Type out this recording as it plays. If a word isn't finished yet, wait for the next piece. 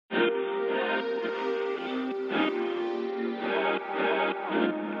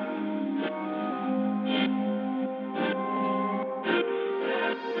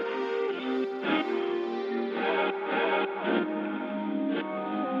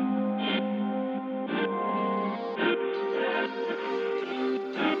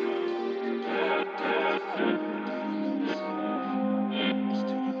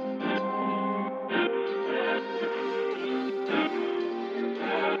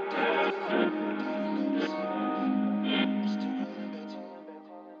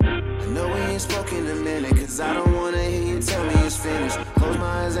ain't spoken a minute, cause I don't wanna hear you tell me it's finished. Close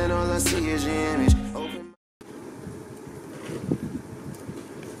my eyes and all I see is your image. Open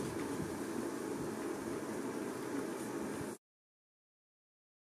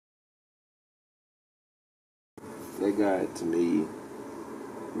Deadgod to me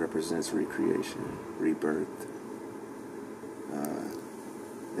represents recreation, rebirth.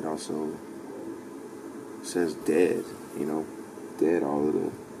 It also says dead, you know, dead all of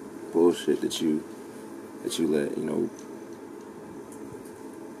the bullshit that you let, you know,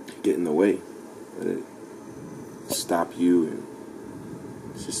 get in the way, let it stop you, and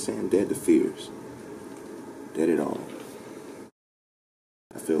it's just saying dead to fears, dead it all.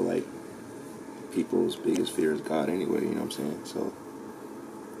 I feel like people's biggest fear is God anyway, you know what I'm saying? So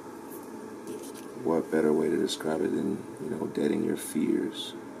what better way to describe it than, you know, deading your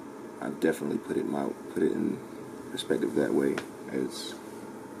fears? I've definitely put it in perspective that way, as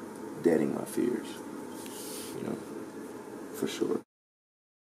deading my fears, you know, for sure.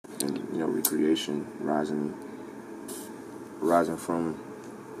 And, you know, recreation, rising from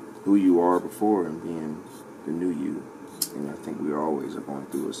who you are before and being the new you. And I think we always are going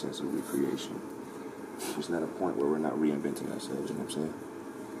through a sense of recreation. There's not a point where we're not reinventing ourselves, you know what I'm saying?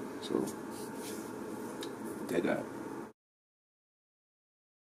 So, Deadgod.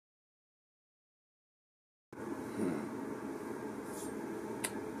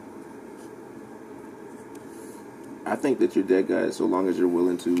 I think that you're Deadgod so long as you're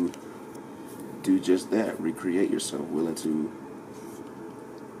willing to do just that, recreate yourself, willing to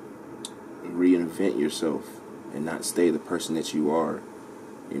reinvent yourself and not stay the person that you are,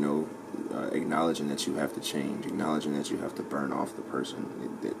 you know, acknowledging that you have to change, acknowledging that you have to burn off the person,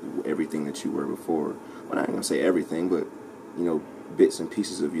 everything that you were before. Well, I ain't gonna say everything, but, you know, bits and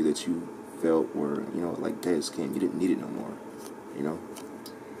pieces of you that you felt were, you know, like dead skin. You didn't need it no more, you know?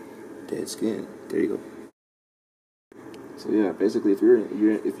 Dead skin. There you go. So yeah, basically, if you're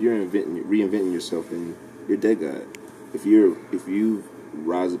reinventing yourself, then you're Deadgod. If you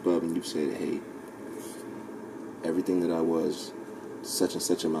rise above and you've said, hey, everything that I was such and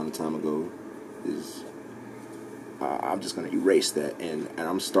such amount of time ago is, I'm just gonna erase that, and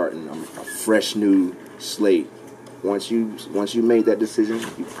I'm a fresh new slate. Once you made that decision,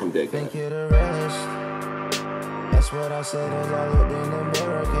 you become Deadgod. think you're the realest. That's what I said as I looked in the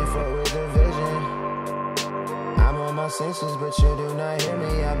mirror. Can't fuck with the vision. I'm on my senses, but you do not hear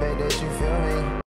me. I bet that you feel me.